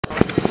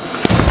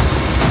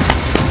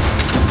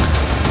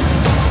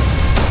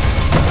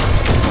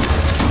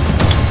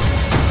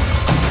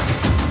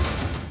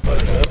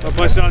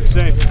Place it on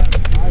safe.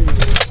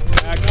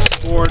 Back,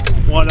 forward,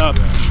 one up.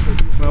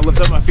 I'm going to lift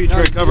up my feet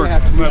tray cover.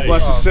 I'm going to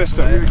bless the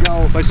system.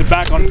 Place it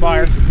back on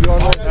fire.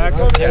 Back,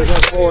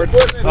 forward,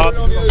 up.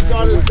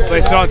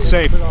 Place it on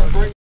safe.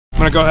 I'm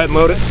going to go ahead and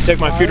load it. Take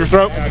my feeder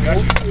throat.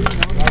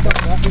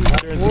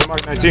 Steer into the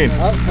Mark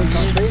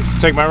 19.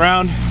 Take my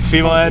round,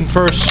 female end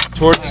first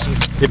towards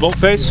the bolt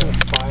face.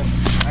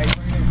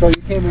 So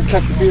you came and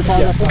checked the feeder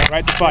pod?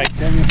 Right to fight.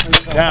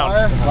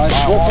 Down.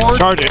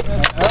 Charge it.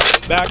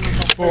 Back,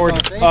 forward,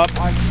 up.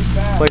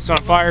 Place it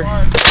on fire.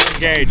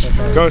 Engage.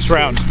 Ghost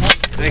round.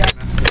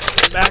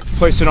 Back.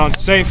 Place it on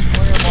safe.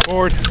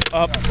 Forward,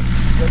 up.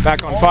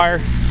 Back on fire.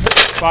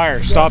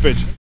 Fire.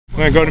 Stoppage. I'm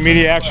going to go to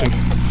immediate action.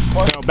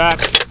 Go back.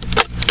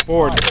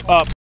 Forward,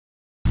 up.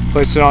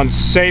 Place it on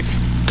safe.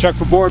 Check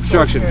for bore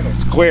obstruction.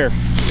 It's clear.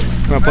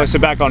 I'm going to place it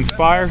back on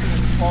fire.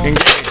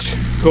 Engage.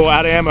 Cool.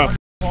 Out of ammo.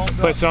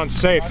 Place it on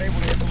safe.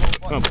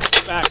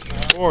 Back,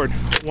 forward,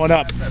 one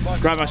up.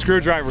 Grab my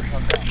screwdriver.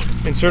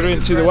 Insert it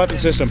into the weapon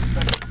system.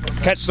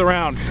 Catch the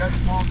round.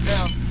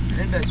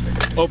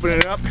 Open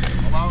it up.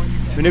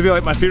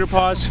 Manipulate my feeder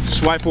paws.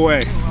 Swipe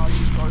away.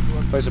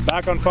 Place it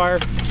back on fire.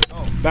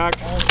 Back.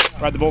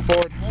 Ride the bolt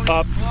forward.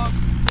 Up.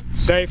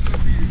 Safe.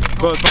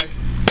 Close my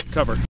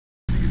cover.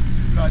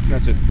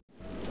 That's it.